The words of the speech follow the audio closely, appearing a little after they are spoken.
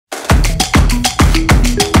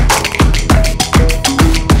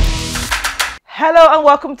Hello and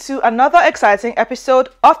welcome to another exciting episode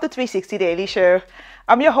of the 360 Daily Show.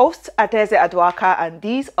 I'm your host, Adeze Adwaka, and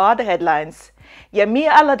these are the headlines. Yemi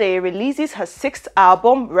Alade releases her 6th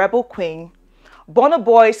album, Rebel Queen. Burna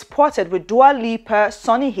Boy spotted with Dua Lipa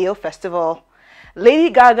Sunny Hill Festival. Lady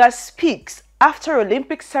Gaga speaks after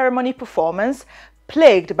Olympic ceremony performance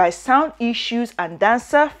plagued by sound issues and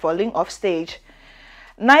dancer falling off stage.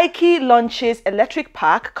 Nike launches Electric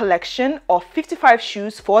Park collection of 55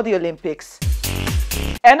 shoes for the Olympics.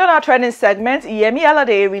 And on our trending segment, Yemi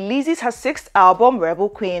Alade releases her 6th album, Rebel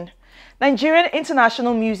Queen. Nigerian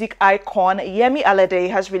international music icon Yemi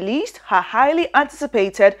Alade has released her highly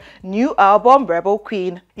anticipated new album, Rebel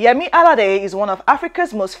Queen. Yemi Alade is one of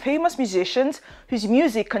Africa's most famous musicians whose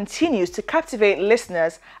music continues to captivate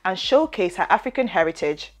listeners and showcase her African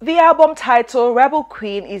heritage. The album title, Rebel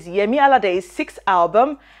Queen, is Yemi Alade's 6th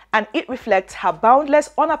album, and it reflects her boundless,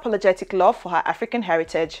 unapologetic love for her African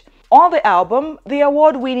heritage. On the album, the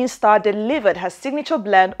award-winning star delivered her signature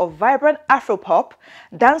blend of vibrant Afropop,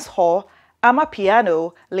 dancehall,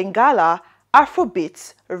 amapiano, lingala,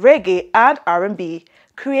 Afrobeats, reggae, and R&B,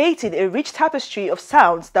 creating a rich tapestry of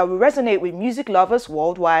sounds that will resonate with music lovers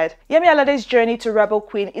worldwide. Yemi Alade's journey to Rebel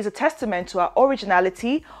Queen is a testament to her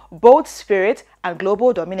originality, bold spirit, and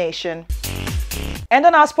global domination. And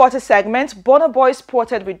on our sports segment, Burna Boy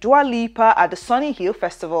spotted with Dua Lipa at the Sunny Hill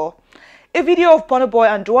Festival. A video of Burna Boy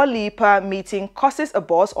and Dua Lipa meeting causes a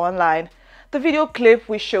buzz online. The video clip,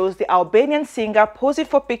 which shows the Albanian singer posing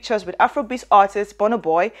for pictures with Afrobeat artist Burna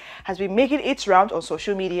Boy, has been making its round on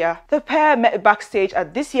social media. The pair met backstage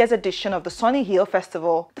at this year's edition of the Sunny Hill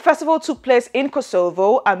Festival. The festival took place in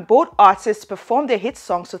Kosovo, and both artists performed their hit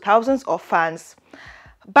songs to thousands of fans.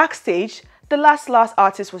 Backstage, the Last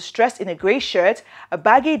artist was dressed in a grey shirt, a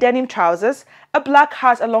baggy denim trousers, a black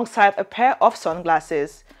hat alongside a pair of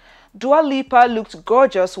sunglasses. Dua Lipa looked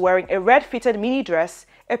gorgeous wearing a red-fitted mini dress,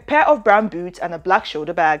 a pair of brown boots, and a black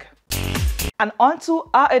shoulder bag. And onto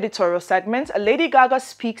our editorial segment, Lady Gaga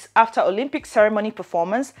speaks after Olympic ceremony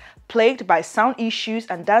performance plagued by sound issues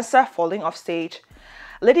and dancer falling off stage.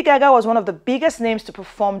 Lady Gaga was one of the biggest names to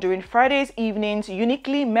perform during Friday's evening's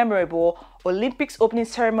uniquely memorable Olympics opening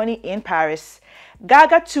ceremony in Paris.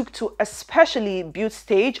 Gaga took to a specially built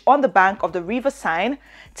stage on the bank of the River Seine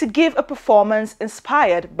to give a performance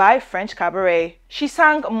inspired by French cabaret. She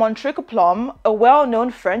sang Mon Tricoplum, a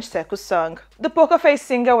well-known French circus song. The poker face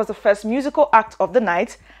singer was the first musical act of the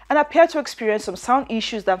night and appeared to experience some sound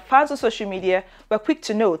issues that fans on social media were quick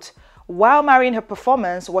to note. While marrying her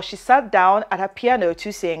performance, she sat down at her piano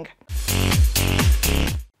to sing.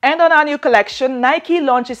 And on our new collection, Nike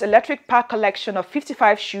launches Electric Park collection of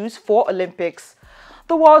 55 shoes for Olympics.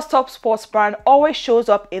 The world's top sports brand always shows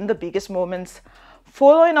up in the biggest moments.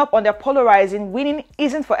 Following up on their polarizing "winning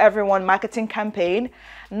isn't for everyone" marketing campaign,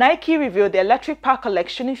 Nike revealed the Electric Park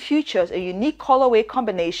collection features a unique colorway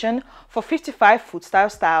combination for 55 foot-style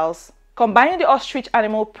styles. Combining the ostrich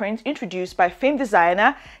animal print introduced by famed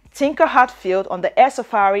designer Tinker Hatfield on the Air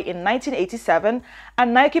Safari in 1987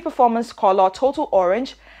 and Nike Performance Color Total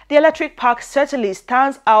Orange, the Electric Park certainly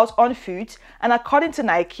stands out on foot and, according to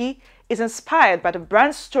Nike, is inspired by the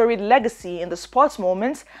brand's storied legacy in the sports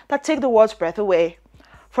moments that take the world's breath away.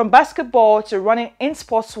 From basketball to running in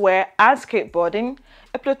sportswear and skateboarding,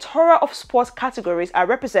 a plethora of sports categories are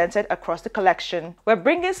represented across the collection. We're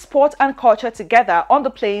bringing sport and culture together on the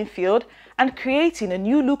playing field and creating a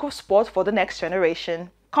new look of sport for the next generation.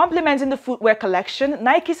 Complementing the footwear collection,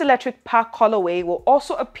 Nike's Electric Park colorway will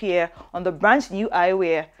also appear on the brand's new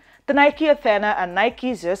eyewear, the Nike Athena and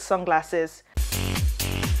Nike Zeus sunglasses.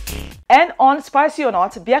 And on Spicy or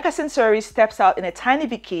Not, Bianca Censori steps out in a tiny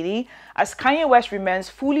bikini as Kanye West remains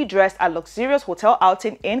fully dressed at luxurious hotel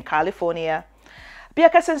outing in California.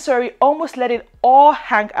 Bianca Censori almost let it all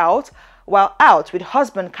hang out while out with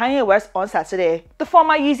husband Kanye West on Saturday. The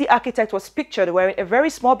former Yeezy architect was pictured wearing a very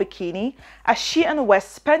small bikini as she and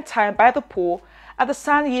West spent time by the pool at the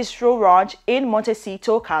San Ysidro Ranch in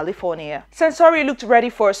Montecito, California. Censori looked ready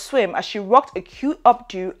for a swim as she rocked a cute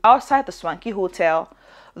updo outside the swanky hotel.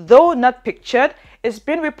 Though not pictured, it's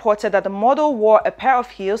been reported that the model wore a pair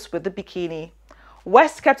of heels with the bikini.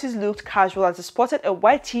 West kept his look casual as he sported a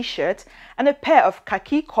white t-shirt and a pair of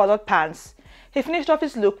khaki-colored pants. He finished off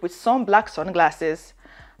his look with some black sunglasses.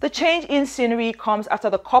 The change in scenery comes after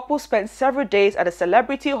the couple spent several days at the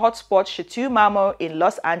celebrity hotspot Chateau Marmont in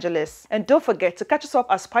Los Angeles. And don't forget to catch us up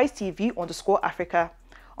at SpiceTV_Africa.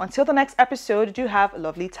 Until the next episode, do have a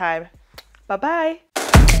lovely time. Bye-bye.